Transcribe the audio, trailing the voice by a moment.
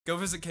Go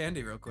visit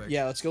Candy real quick.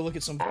 Yeah, let's go look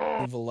at some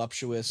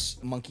voluptuous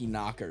monkey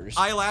knockers.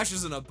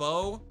 Eyelashes and a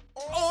bow.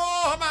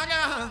 Oh my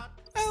god.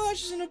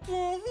 Eyelashes and a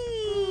bow.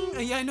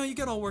 Yeah, I know you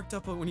get all worked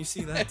up when you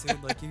see that,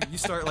 dude. Like you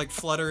start like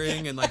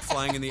fluttering and like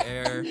flying in the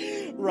air.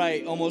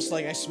 Right, almost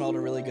like I smelled a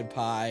really good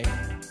pie.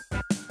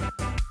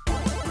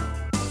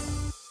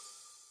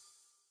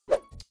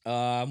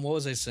 What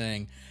was I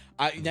saying?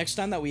 Next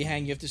time that we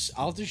hang,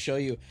 I'll have to show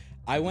you.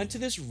 I went to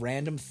this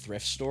random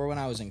thrift store when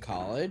I was in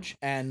college,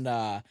 and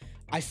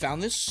I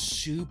found this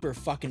super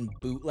fucking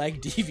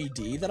bootleg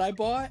DVD that I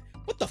bought.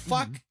 What the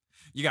fuck?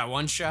 You got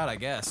one shot, I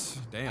guess.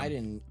 Damn. I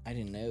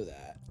didn't know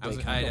that.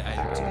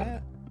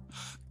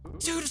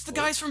 Dude, it's the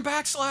guys from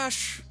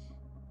Backslash.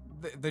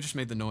 They just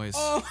made the noise.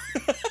 Oh.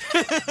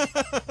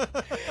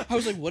 I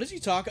was like, what is he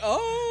talking?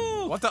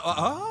 Oh. What the?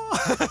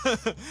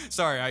 Oh.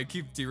 Sorry, I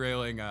keep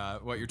derailing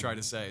what you're trying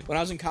to say. When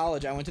I was in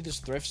college, I went to this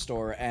thrift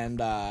store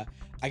and I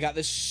got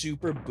this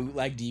super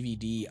bootleg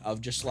DVD of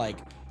just like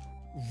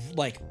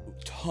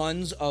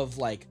tons of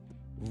like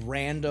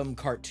random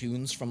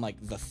cartoons from like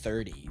the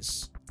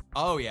 30s.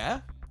 Oh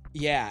yeah?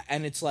 Yeah,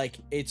 and it's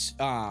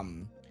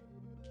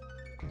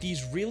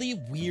these really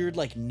weird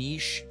like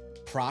niche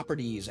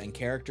properties and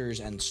characters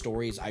and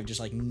stories I've just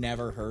like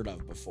never heard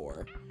of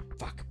before.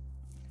 Fuck.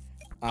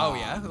 Oh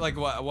yeah? Like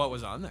what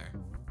was on there?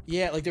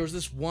 Yeah, like there was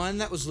this one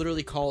that was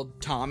literally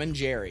called Tom and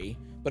Jerry,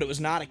 but it was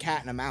not a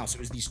cat and a mouse, it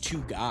was these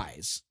two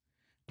guys.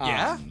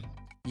 Yeah?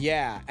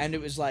 Yeah, and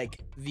it was like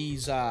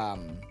these oh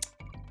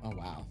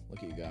wow,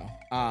 look at you go.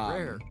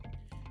 Rare.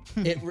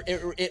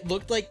 it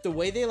looked like the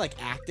way they like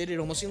acted, it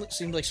almost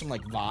seemed like some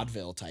like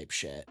vaudeville type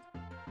shit.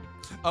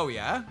 Oh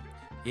yeah?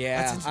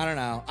 Yeah, I don't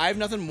know. I have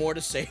nothing more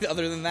to say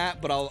other than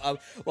that, but I'll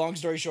long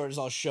story short is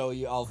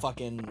I'll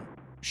fucking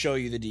show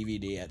you the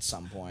DVD at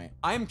some point.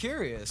 I'm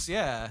curious,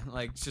 yeah.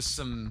 Like just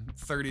some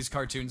 30s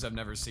cartoons I've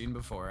never seen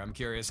before. I'm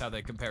curious how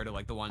they compare to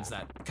like the ones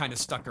that kind of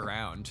stuck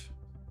around.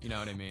 You know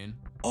what I mean?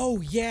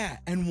 Oh yeah,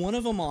 and one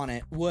of them on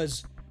it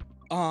was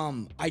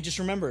I just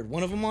remembered.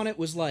 One of them on it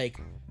was like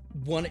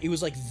it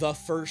was like the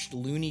first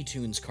Looney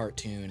Tunes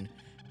cartoon,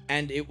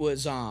 and it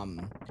was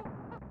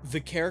the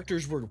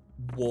characters were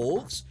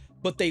wolves,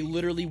 but they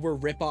literally were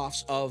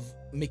ripoffs of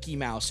Mickey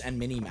Mouse and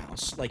Minnie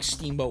Mouse, like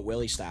Steamboat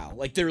Willie style.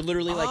 Like they're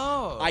literally like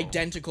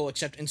identical,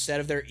 except instead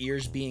of their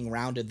ears being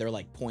rounded, they're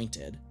like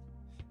pointed.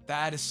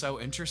 That is so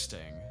interesting.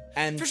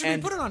 And Future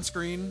Me, put it on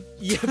screen.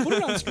 Yeah, put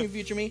it on screen,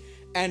 Future Me.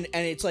 And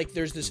it's like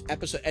there's this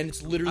episode, and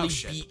it's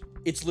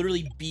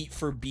literally beat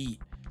for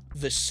beat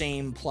the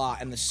same plot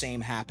and the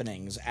same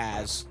happenings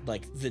as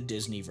like the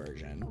Disney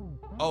version.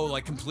 Oh,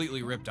 like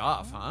completely ripped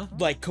off, huh?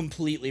 Like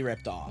completely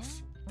ripped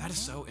off. That is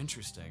so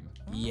interesting.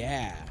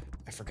 Yeah,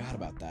 I forgot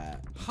about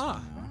that. Huh.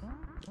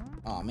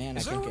 Oh man,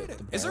 is there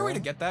a way to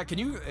get that? Can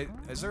you?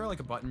 Is there like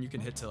a button you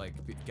can hit to like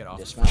get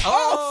off?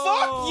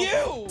 Oh, fuck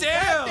you!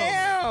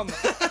 Damn!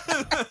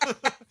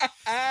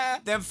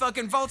 Them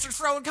fucking vultures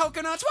throwing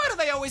coconuts. Why do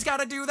they always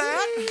gotta do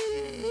that?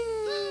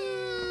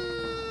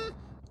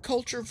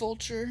 Culture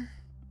vulture.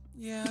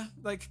 Yeah,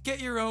 like get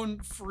your own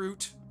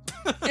fruit.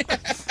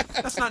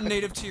 That's not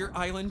native to your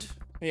island.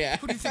 Yeah.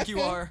 Who do you think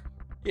you are?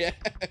 Yeah.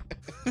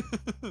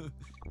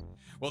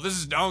 Well, this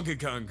is Donkey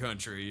Kong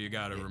country, you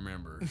gotta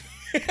remember.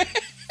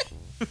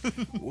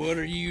 What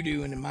are you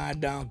doing in my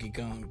Donkey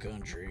Kong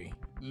country?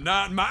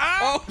 Not my...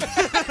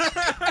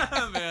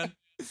 Oh! Man.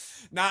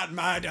 Not in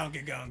my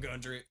Donkey Kong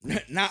country.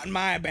 Not in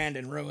my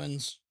abandoned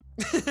ruins.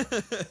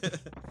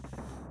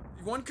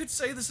 One could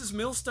say this is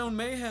Millstone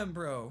Mayhem,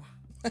 bro.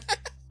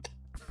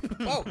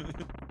 Whoa.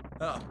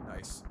 Oh,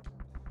 nice.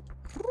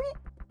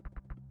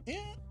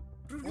 Yeah.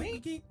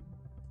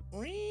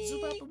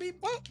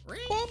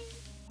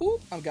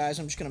 Guys,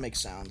 I'm just gonna make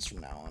sounds from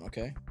now on,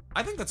 okay?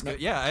 I think that's good.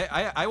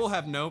 Yeah, I will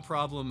have no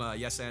problem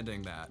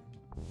yes-anding that.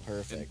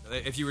 Perfect.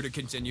 If you were to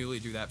continually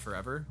do that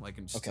forever, like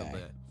and just okay.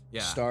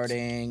 Yeah.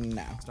 Starting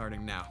now.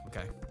 Starting now.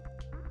 Okay.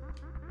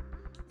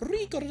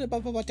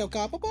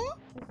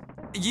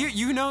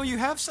 You know you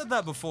have said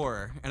that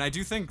before, and I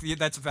do think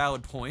that's a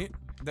valid point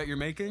that you're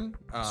making.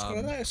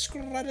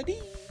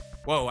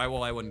 Whoa,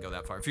 I wouldn't go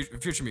that far.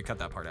 Future Me, cut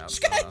that part out.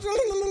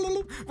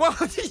 Well,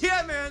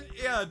 yeah, man.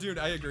 Yeah, dude,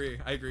 I agree.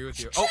 I agree with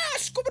you. Oh.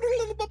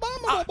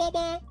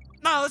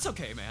 No, that's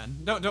okay, man.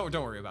 Don't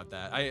worry about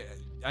that.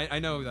 I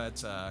know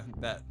that's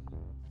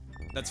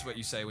what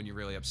you say when you're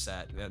really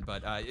upset,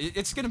 but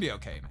it's gonna be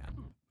okay,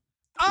 man.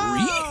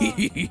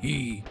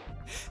 Oh!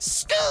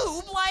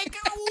 Scoob, like,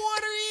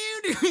 what are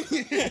you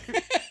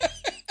doing?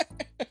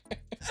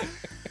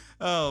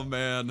 Oh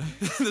man,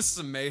 this is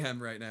some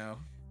mayhem right now.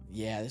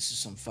 Yeah, this is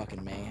some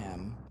fucking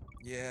mayhem.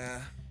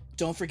 Yeah.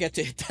 Don't forget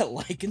to hit that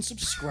like and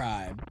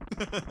subscribe.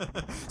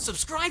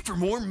 Subscribe for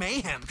more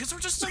mayhem, because we're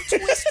just so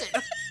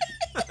twisted.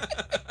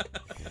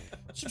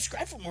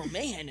 Subscribe for more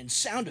mayhem and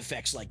sound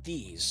effects like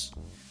these.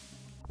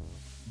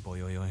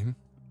 Boy-yoing.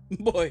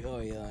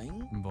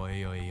 Boy-yoing.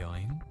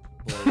 Boy-yoing.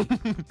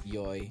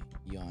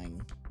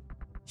 Boy-yoing.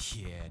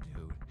 Yeah,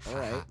 dude.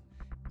 Alright.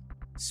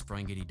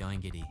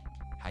 Sprangity-dangity.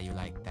 How you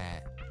like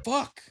that?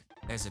 Fuck!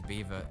 There's a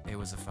beaver. It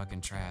was a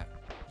fucking trap.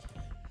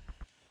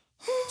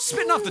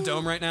 Spitting off the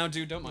dome right now,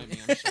 dude. Don't mind me.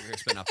 I'm just over here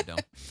spitting off the dome.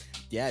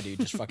 Yeah, dude,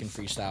 just fucking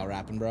freestyle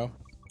rapping, bro.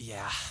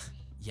 Yeah.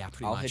 Yeah,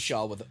 pretty I'll much. hit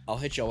y'all with a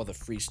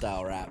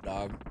freestyle rap,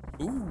 dog.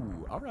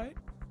 Ooh, all right.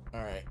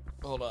 All right,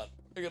 hold on.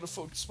 I gotta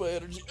focus my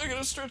energy. I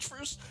gotta stretch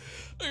first.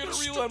 I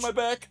gotta reline my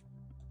back.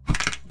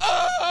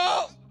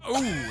 Oh!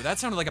 Ooh, that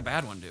sounded like a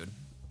bad one, dude.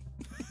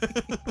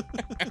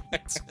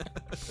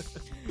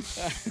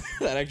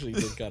 That actually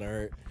did kind of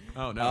hurt.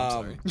 Oh no, I'm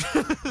sorry.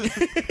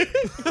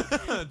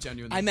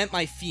 Genuinely. I meant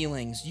my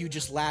feelings. You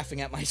just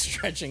laughing at my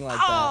stretching like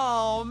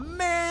Oh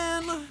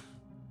man!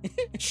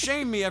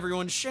 Shame me,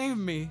 everyone.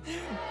 Shame me.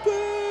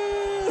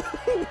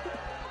 that.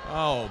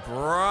 Oh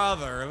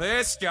brother,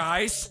 this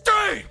guy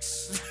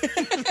stinks.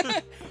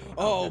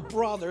 Oh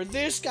brother,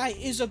 this guy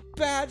is a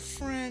bad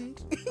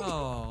friend.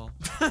 Oh.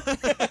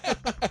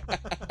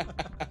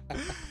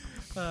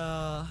 You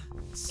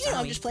know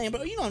I'm just playing,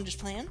 bro. You know I'm just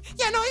playing.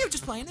 Yeah, no, you're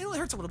just playing. It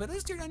hurts a little bit. I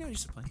know you're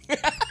just playing.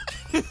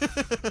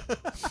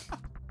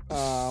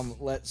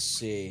 Let's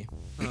see.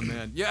 Oh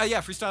man,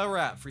 yeah, freestyle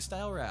rap,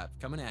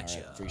 coming at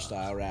you. Right,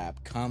 freestyle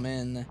rap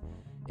coming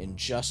in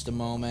just a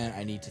moment.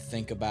 I need to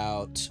think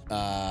about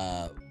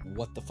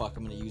what the fuck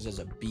I'm gonna use as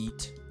a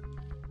beat.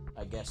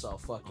 I guess I'll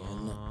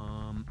fucking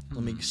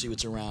let me see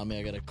what's around me.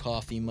 I got a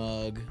coffee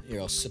mug. Here,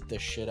 I'll sip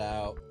this shit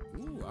out.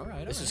 Ooh, all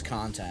right. This is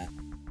content.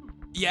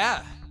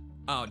 Yeah.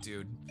 Oh,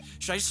 dude.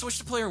 Should I switch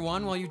to player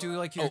 1 while you do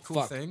like your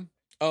cool thing?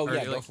 Oh or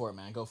yeah, go like... for it,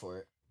 man. Go for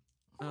it.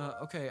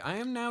 Okay. I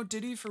am now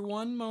Diddy for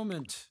 1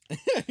 moment.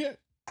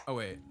 Oh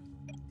wait.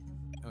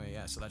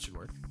 Yeah. So that should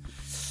work.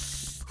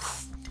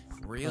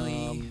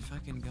 Really?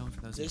 Fucking going for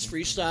those. This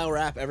freestyle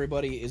rap,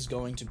 everybody, is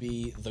going to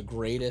be the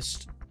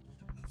greatest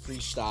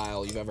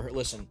freestyle you've ever heard.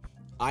 Listen,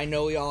 I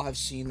know y'all have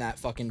seen that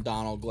fucking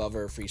Donald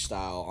Glover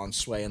freestyle on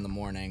Sway in the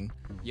Morning.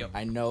 Yep.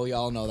 I know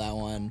y'all know that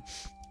one.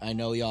 I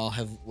know y'all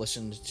have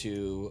listened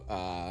to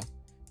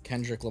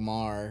Kendrick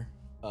Lamar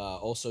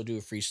also do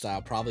a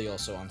freestyle, probably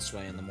also on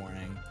Sway in the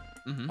Morning.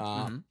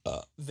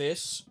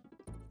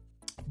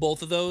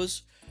 Both of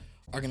those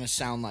are gonna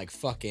sound like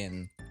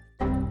fucking.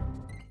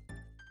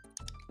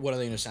 What are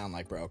they gonna sound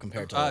like, bro?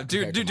 Compared to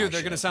dude,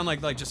 they're gonna sound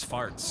like just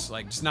farts,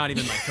 like just not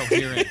even like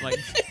coherent, like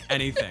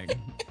anything.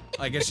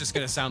 Like it's just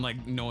gonna sound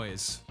like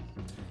noise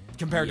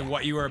compared to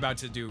what you are about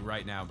to do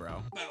right now,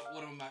 bro.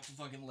 What I'm about to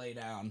fucking lay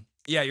down.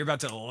 Yeah, you're about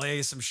to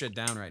lay some shit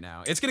down right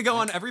now. It's gonna go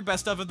on every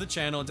best of the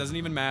channel. It doesn't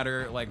even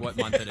matter like what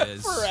month it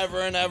is.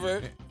 Forever and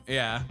ever.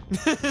 Yeah.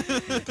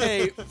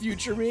 Hey,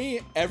 future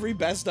me, every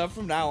best of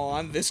from now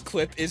on, this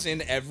clip is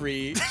in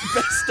every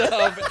best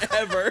of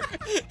ever.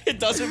 It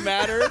doesn't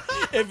matter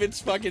if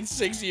it's fucking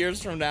 6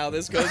 years from now.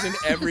 This goes in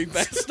every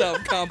best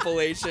of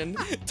compilation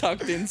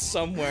tucked in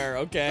somewhere,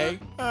 okay?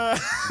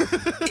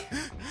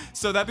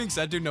 So that being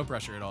said, dude, no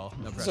pressure at all.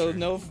 No pressure. So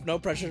no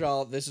pressure at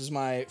all. This is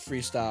my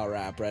freestyle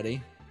rap.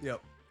 Ready?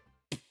 Yep.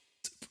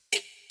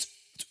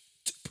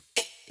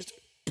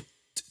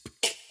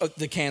 Oh,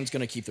 the can's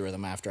gonna keep the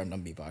rhythm after I'm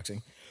done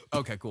beatboxing.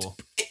 Okay, cool.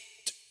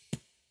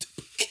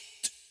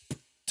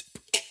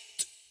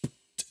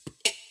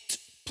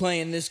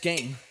 Playing this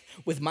game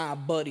with my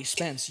buddy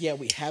Spence. Yeah,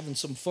 we having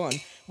some fun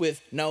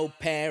with no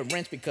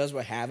parents because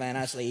we're having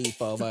a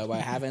sleepover. We're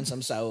having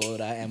some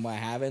soda and we're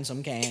having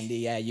some candy.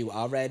 Yeah, you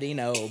already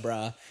know,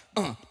 bruh.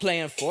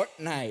 Playing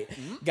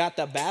Fortnite. Got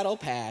the battle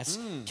pass.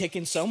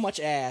 Kicking so much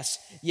ass.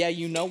 Yeah,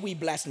 you know we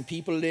blasting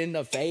people in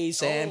the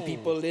face and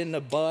people in the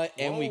butt.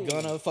 And we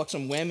gonna fuck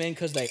some women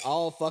because they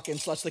all fucking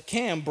sluts. The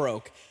cam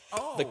broke.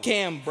 The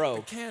cam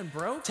broke. The can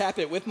broke? Tap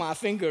it with my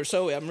finger,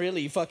 so I'm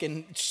really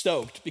fucking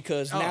stoked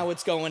because now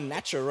it's going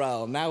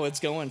natural. Now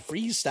it's going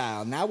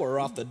freestyle. Now we're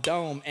off the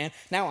dome, and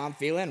now I'm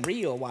feeling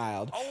real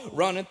wild.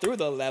 Running through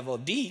the level,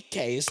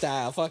 DK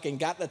style. Fucking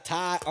got the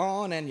tie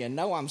on, and you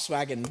know I'm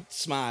swagging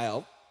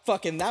smile.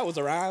 Fucking that was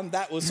a rhyme.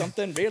 That was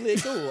something really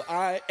cool.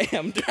 I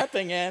am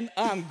rapping and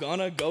I'm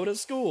gonna go to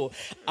school.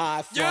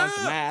 I flunked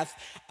math.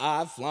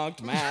 I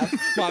flunked math.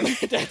 My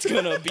dad's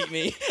gonna beat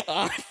me.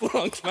 I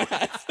flunked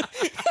math.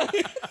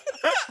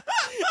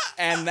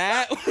 And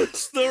that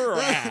was the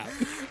rap.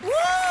 Woo!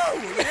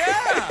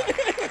 Yeah!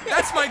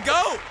 That's my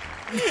goat!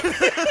 Wait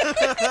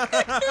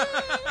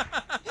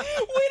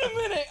a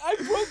minute, I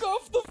broke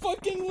off the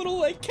fucking little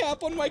like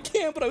cap on my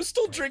can, but I was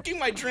still drinking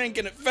my drink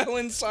and it fell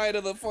inside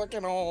of the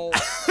fucking hole.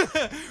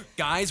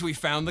 Guys, we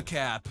found the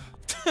cap.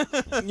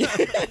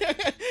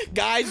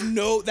 Guys,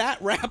 no, that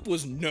rap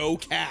was no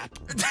cap.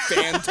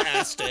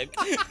 Fantastic.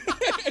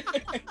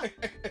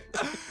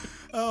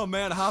 Oh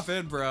man, hop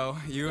in, bro.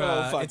 You,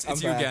 fuck, it's I'm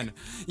you back. Again.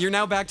 You're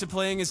now back to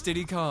playing as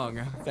Diddy Kong.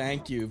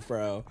 Thank you,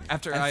 bro.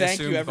 After and I thank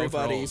assumed you both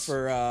everybody roles.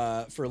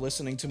 for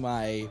listening to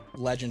my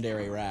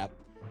legendary rap.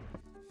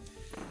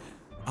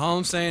 All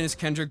I'm saying is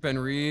Kendrick been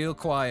real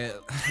quiet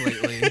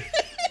lately.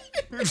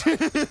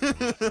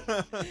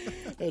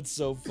 That's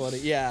so funny.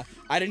 Yeah,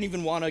 I didn't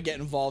even want to get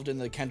involved in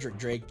the Kendrick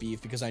Drake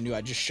beef because I knew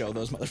I'd just show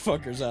those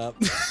motherfuckers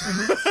up.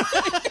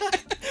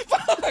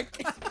 Fuck.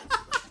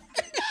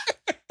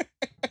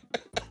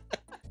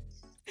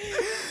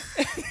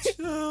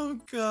 Oh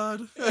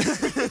god.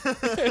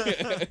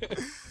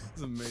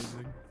 It's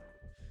amazing.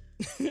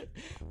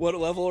 What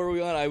level are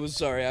we on? I was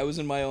sorry. I was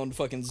in my own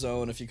fucking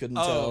zone, if you couldn't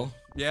tell.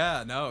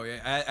 Yeah, no,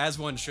 as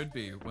one should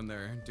be when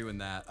they're doing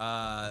that.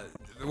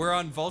 We're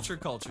on vulture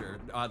culture,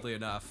 oddly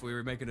enough. We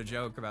were making a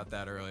joke about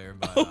that earlier,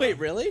 but... Oh, wait,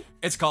 really?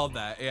 It's called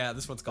that. Yeah,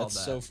 this one's called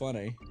That's that. so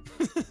funny.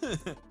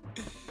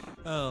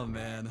 Oh,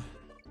 man.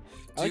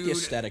 I like the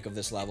aesthetic of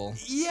this level.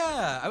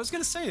 Yeah, I was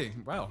gonna say,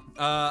 wow.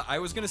 I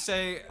was gonna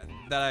say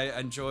that I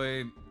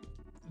enjoy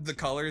the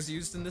colors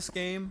used in this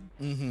game.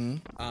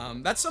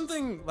 Mm-hmm. That's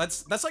something,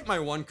 that's like my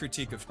one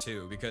critique of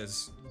 2,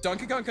 because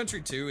Donkey Kong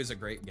Country 2 is a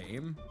great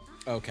game.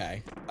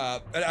 Okay.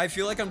 But I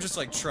feel like I'm just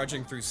like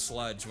trudging through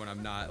sludge when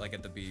I'm not like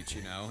at the beach,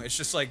 you know? It's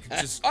just like,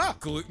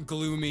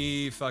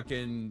 gloomy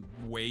fucking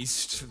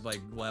waste,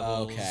 like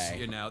levels,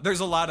 you know?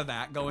 There's a lot of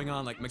that going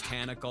on, like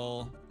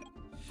mechanical.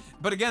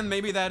 But again,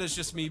 maybe that is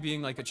just me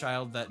being like a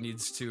child that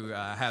needs to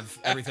have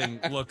everything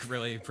look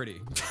really pretty.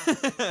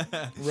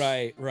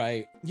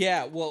 Right.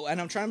 Yeah, well,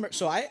 and I'm trying to remember,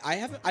 so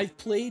I've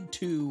played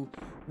 2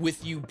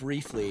 with you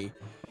briefly.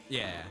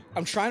 Yeah.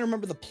 I'm trying to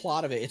remember the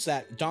plot of it. It's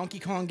that Donkey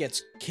Kong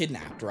gets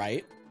kidnapped,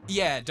 right?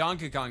 Yeah,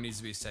 Donkey Kong needs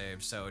to be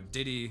saved, so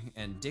Diddy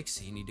and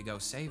Dixie need to go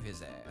save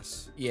his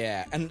ass.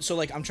 Yeah, and so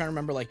like I'm trying to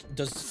remember like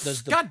does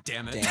the God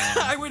damn it.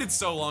 I waited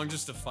so long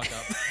just to fuck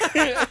up.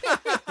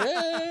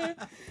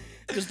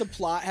 Does the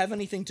plot have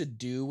anything to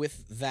do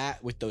with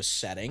that, with those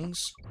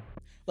settings?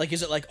 Like,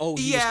 is it like, oh,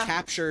 he was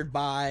captured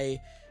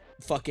by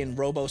fucking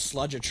Robo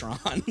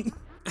Sludgetron?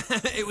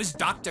 It was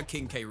Dr.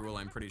 King K. Rool,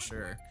 I'm pretty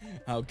sure.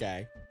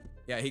 Okay.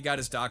 Yeah, he got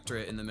his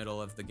doctorate in the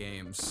middle of the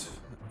games,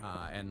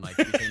 and like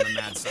became a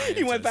mad scientist.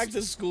 He went back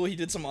to school, he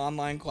did some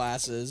online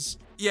classes.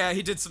 Yeah,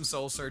 he did some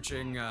soul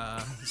searching,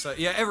 so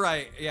yeah,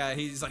 right, yeah,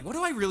 he's like, what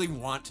do I really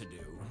want to do?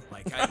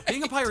 Like,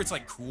 being a pirate's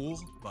like cool,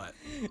 but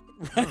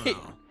I don't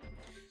know.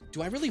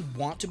 Do I really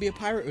want to be a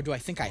pirate, or do I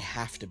think I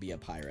have to be a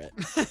pirate?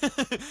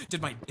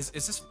 Is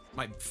this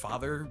my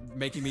father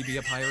making me be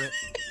a pirate?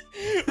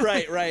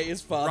 Right.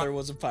 His father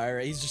was a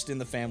pirate. He's just in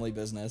the family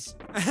business.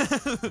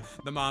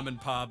 The mom and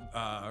pop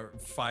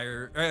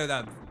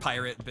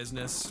pirate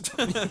business.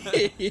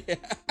 Yeah.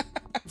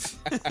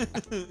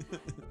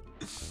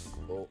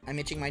 Oh, I'm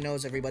itching my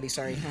nose, everybody.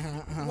 Sorry.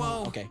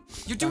 Whoa. Okay.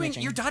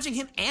 You're dodging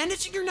him and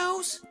itching your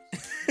nose?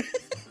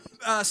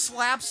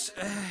 Slaps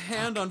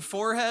hand on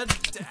forehead.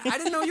 I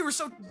didn't know you were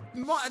so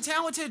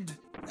talented.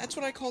 That's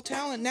what I call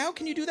talent. Now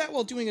can you do that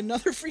while doing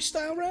another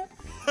freestyle rap?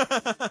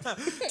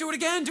 Do it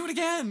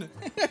again.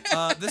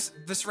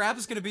 This rap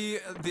is gonna be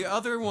the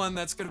other one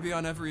that's gonna be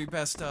on every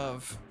best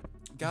of.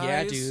 Guys.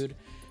 Yeah, dude.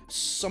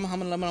 That's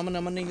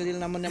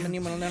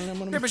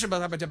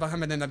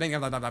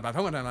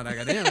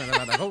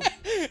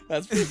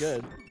pretty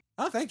good.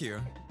 Oh, thank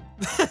you.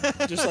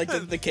 Just like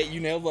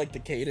you nailed like the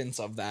cadence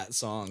of that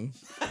song.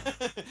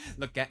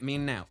 Look at me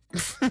now.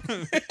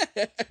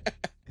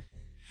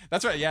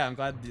 That's right. Yeah, I'm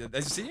glad.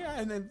 See,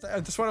 yeah, and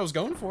that's what I was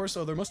going for.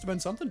 So there must have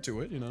been something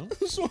to it, you know.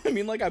 So I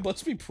mean, like, I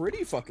must be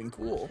pretty fucking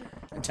cool.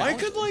 I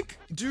could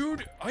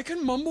dude, I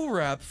can mumble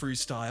rap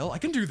freestyle. I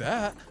can do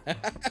that.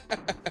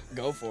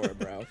 Go for it,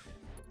 bro.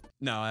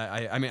 No,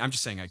 I mean, I'm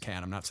just saying I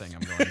can. I'm not saying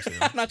I'm going to.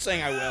 I'm not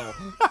saying I will.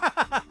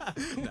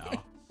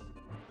 No.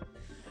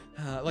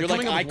 You're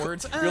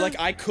like,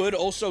 I could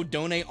also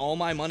donate all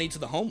my money to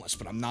the homeless,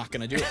 but I'm not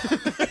gonna do it.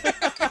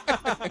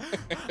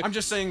 I'm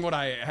just saying what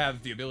I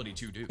have the ability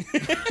to do.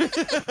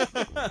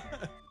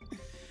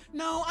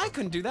 No, I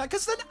couldn't do that,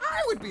 because then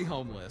I would be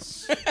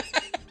homeless.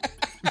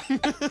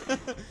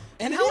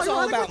 And it's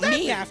all about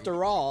me,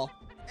 after all.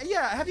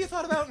 Yeah, have you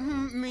thought about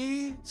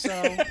me?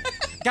 So,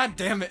 god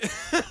damn it.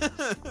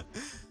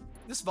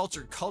 This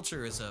vulture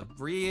culture is a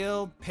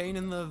real pain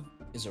in the...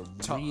 Is a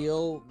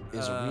real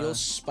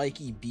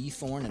spiky bee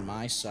thorn in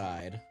my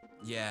side.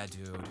 Yeah,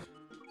 dude.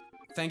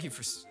 Thank you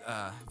for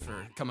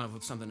coming up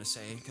with something to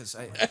say, because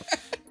I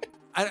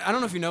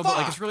don't know if you know, but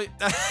like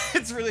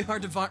it's really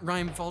hard to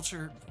rhyme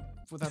vulture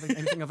without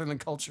anything other than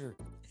culture.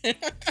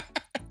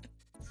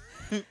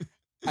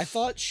 I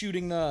thought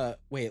shooting the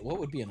what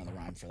would be another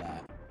rhyme for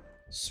that?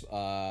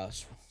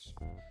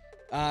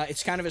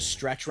 It's kind of a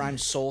stretch rhyme.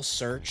 Soul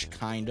search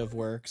kind of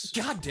works.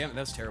 God damn it,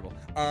 that's terrible.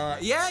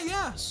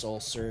 Yeah. Soul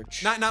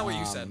search. Not what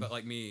you said, but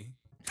like me.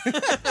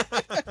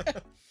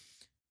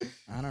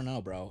 I don't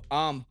know, bro.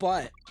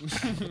 But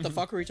what the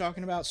fuck were we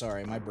talking about?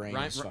 Sorry, my brain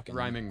is fucking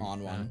rhyming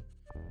on one.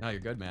 No, you're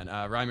good, man.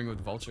 Rhyming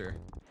with vulture.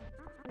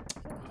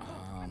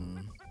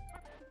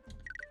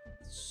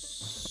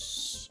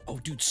 Oh,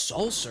 dude,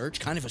 soul search,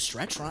 kind of a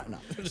stretch rhyme.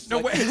 No,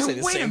 wait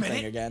a minute.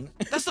 Thing again.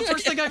 That's the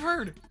first thing I've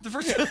heard. The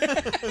first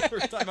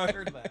time I've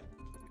heard of that.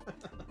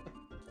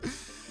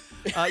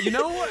 You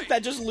know what?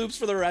 That just loops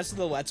for the rest of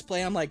the Let's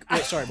Play. I'm like,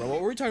 wait, sorry, bro.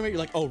 What were we talking about? You're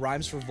like, oh,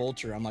 rhymes for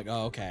vulture. I'm like,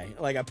 oh, okay.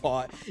 Like, I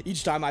pause.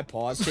 Each time I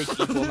pause, take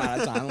equal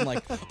amount of time. I'm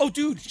like, oh,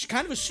 dude, it's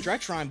kind of a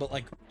stretch rhyme, but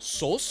like,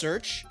 soul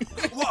search.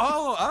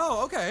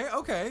 Oh, okay.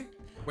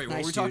 Wait, what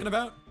were we talking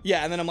about?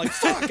 Yeah, and then I'm like,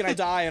 fuck, and I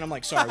die, and I'm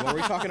like, sorry, what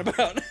were we talking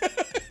about?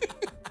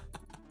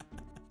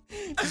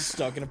 Just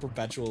stuck in a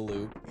perpetual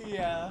loop.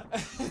 Yeah.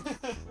 Holy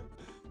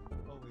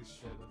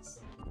shit, that's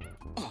so cool.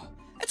 Oh,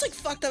 that's like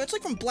fucked up. It's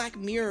like from Black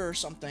Mirror or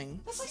something.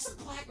 That's like some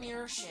Black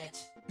Mirror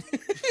shit.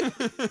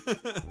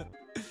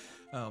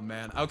 Oh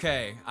man.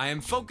 Okay, I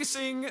am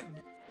focusing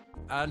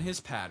on his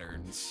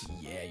patterns.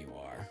 Yeah, you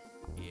are.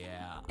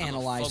 Yeah.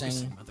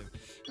 Analyzing.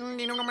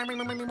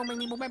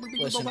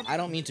 Listen, I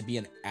don't mean to be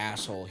an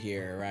asshole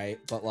here, right?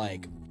 But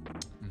like,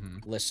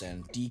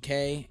 listen,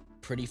 DK,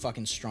 pretty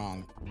fucking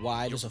strong.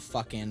 Why does a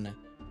fucking,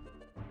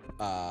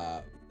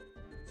 what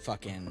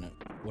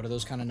are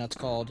those kind of nuts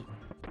called?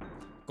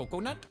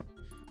 Coconut?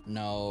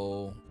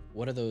 No.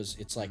 What are those?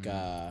 It's like,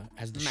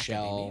 has the Macadamia.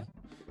 shell.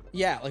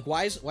 Yeah, like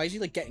why is he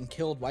like getting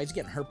killed? Why is he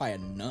getting hurt by a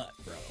nut,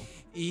 bro?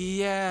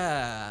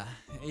 Yeah,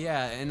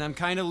 and I'm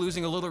kind of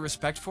losing a little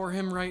respect for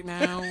him right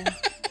now.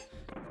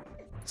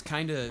 It's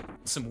kind of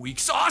some weak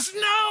sauce.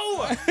 No!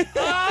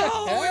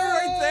 Oh, we're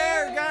right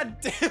there. God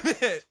damn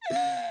it.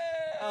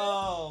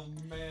 Oh,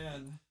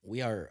 man.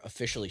 We are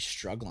officially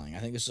struggling. I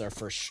think this is our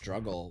first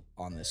struggle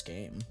on this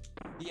game.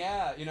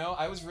 Yeah, you know,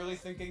 I was really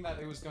thinking that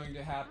it was going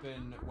to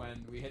happen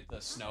when we hit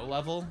the snow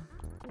level.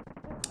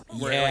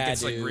 Where Yeah, like,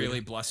 it's dude. like really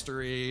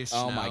blustery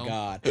snow. Oh my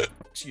god.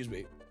 Excuse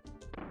me.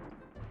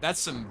 That's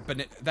some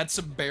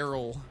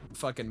barrel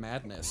fucking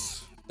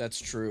madness. That's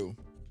true.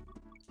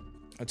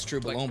 That's true,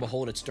 but Like- lo and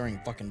behold, it's during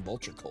fucking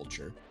vulture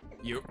culture.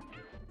 You.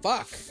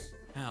 Fuck.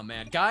 Oh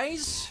man,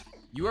 guys,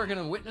 you are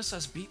gonna witness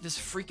us beat this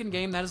freaking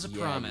game. That is a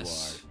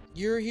promise.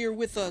 You're here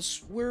with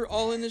us. We're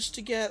all in this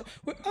together.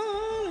 We're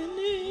all in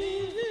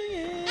this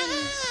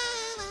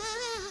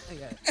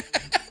together.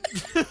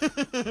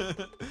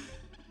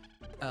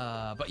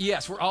 But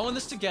yes, we're all in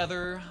this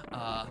together.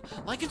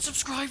 Like and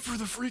subscribe for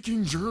the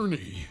freaking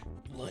journey.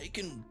 Like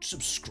and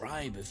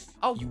subscribe if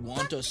Oh, you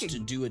want us to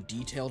fucking- do a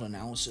detailed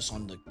analysis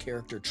on the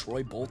character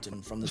Troy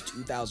Bolton from the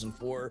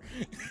 2004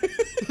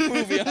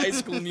 movie High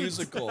School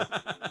Musical.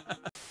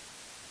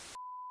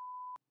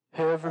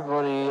 Hey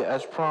everybody,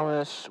 as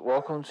promised,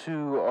 welcome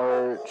to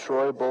our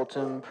Troy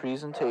Bolton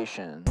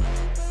presentation.